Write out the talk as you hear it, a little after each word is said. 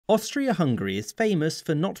Austria-Hungary is famous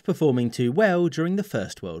for not performing too well during the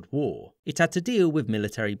First World War. It had to deal with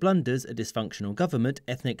military blunders, a dysfunctional government,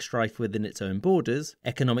 ethnic strife within its own borders,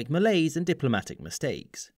 economic malaise and diplomatic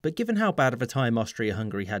mistakes. But given how bad of a time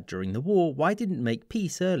Austria-Hungary had during the war, why didn't it make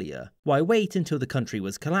peace earlier? Why wait until the country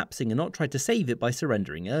was collapsing and not try to save it by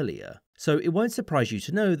surrendering earlier? So it won't surprise you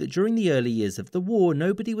to know that during the early years of the war,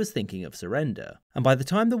 nobody was thinking of surrender. And by the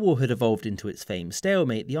time the war had evolved into its famed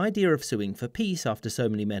stalemate, the idea of suing for peace after so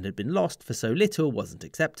many men had been lost for so little wasn't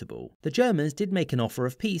acceptable. The Germans did make an offer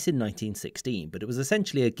of peace in 1916, but it was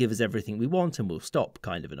essentially a give us everything we want and we'll stop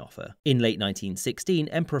kind of an offer. In late 1916,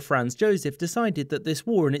 Emperor Franz Joseph decided that this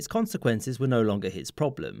war and its consequences were no longer his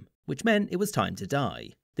problem, which meant it was time to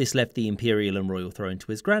die. This left the imperial and royal throne to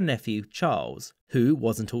his grandnephew, Charles, who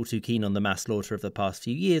wasn't all too keen on the mass slaughter of the past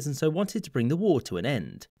few years and so wanted to bring the war to an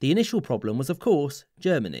end. The initial problem was, of course,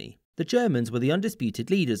 Germany. The Germans were the undisputed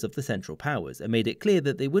leaders of the Central Powers and made it clear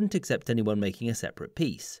that they wouldn't accept anyone making a separate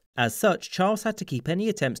peace. As such, Charles had to keep any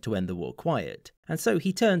attempts to end the war quiet, and so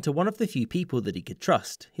he turned to one of the few people that he could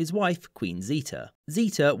trust, his wife, Queen Zita.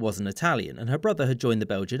 Zita was an Italian, and her brother had joined the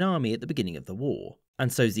Belgian army at the beginning of the war.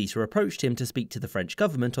 And so Zita approached him to speak to the French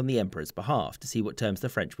government on the Emperor's behalf to see what terms the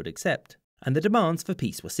French would accept. And the demands for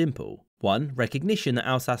peace were simple. 1. Recognition that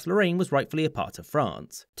Alsace-Lorraine was rightfully a part of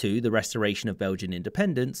France. 2. The restoration of Belgian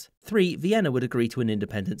independence. 3. Vienna would agree to an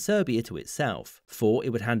independent Serbia to its south. 4. It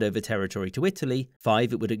would hand over territory to Italy.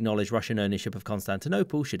 5. It would acknowledge Russian ownership of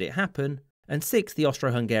Constantinople should it happen. And 6. The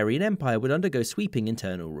Austro-Hungarian Empire would undergo sweeping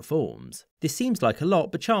internal reforms. This seems like a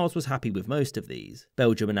lot, but Charles was happy with most of these.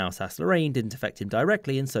 Belgium and Alsace-Lorraine didn't affect him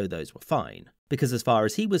directly, and so those were fine. Because as far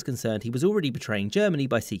as he was concerned, he was already betraying Germany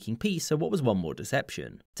by seeking peace, so what was one more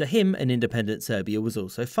deception? To him, an independent Serbia was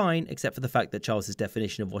also fine, except for the fact that Charles's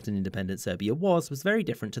definition of what an independent Serbia was very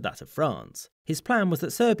different to that of France. His plan was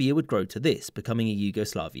that Serbia would grow to this, becoming a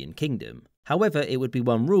Yugoslavian kingdom. However, it would be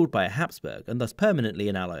one ruled by a Habsburg, and thus permanently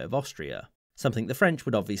an ally of Austria. Something the French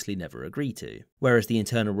would obviously never agree to. Whereas the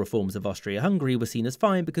internal reforms of Austria-Hungary were seen as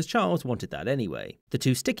fine because Charles wanted that anyway. The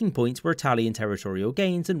two sticking points were Italian territorial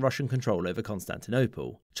gains and Russian control over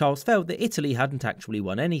Constantinople. Charles felt that Italy hadn't actually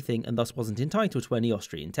won anything and thus wasn't entitled to any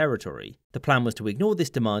Austrian territory. The plan was to ignore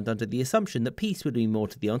this demand under the assumption that peace would mean more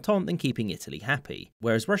to the Entente than keeping Italy happy,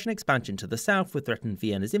 whereas Russian expansion to the south would threaten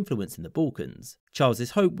Vienna's influence in the Balkans.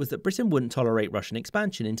 Charles's hope was that Britain wouldn't tolerate Russian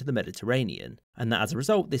expansion into the Mediterranean, and that as a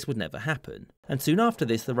result this would never happen. And soon after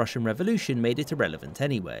this, the Russian Revolution made it irrelevant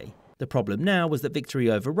anyway. The problem now was that victory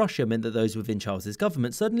over Russia meant that those within Charles's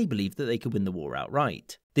government suddenly believed that they could win the war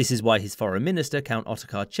outright. This is why his foreign minister, Count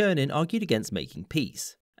Ottokar Czernin, argued against making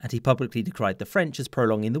peace, and he publicly decried the French as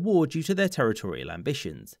prolonging the war due to their territorial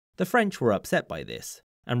ambitions. The French were upset by this,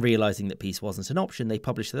 and realising that peace wasn't an option, they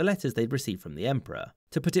published the letters they'd received from the Emperor.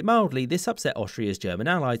 To put it mildly, this upset Austria's German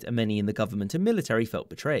allies, and many in the government and military felt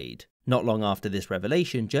betrayed. Not long after this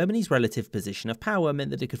revelation, Germany's relative position of power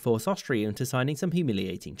meant that it could force Austria into signing some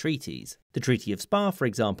humiliating treaties. The Treaty of Spa, for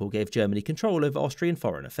example, gave Germany control over Austrian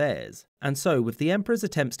foreign affairs. And so, with the Emperor's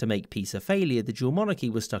attempts to make peace a failure, the Dual Monarchy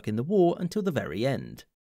was stuck in the war until the very end.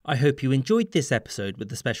 I hope you enjoyed this episode with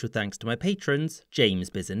the special thanks to my patrons, James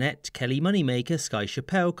Bizanet, Kelly Moneymaker, Sky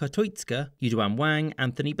Chappelle, Katoitska, Yuduan Wang,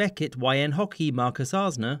 Anthony Beckett, YN Hockey, Marcus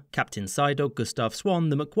Arsner, Captain Sidog, Gustav Swan,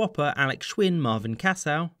 The McWhopper, Alex Schwinn, Marvin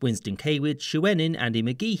Kassow, Winston Kaywood, Shuenin, Andy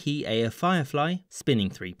McGeehee, AF Firefly, Spinning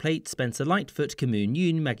 3 Plates, Spencer Lightfoot, Kamoon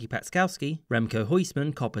Yoon, Maggie Patskowski, Remco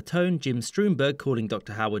Heusman, Copper Tone, Jim Stroomberg, Calling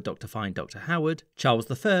Dr. Howard, Dr. Fine, Dr. Howard, Charles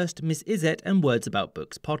I, Miss Izette, and Words About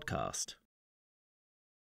Books podcast.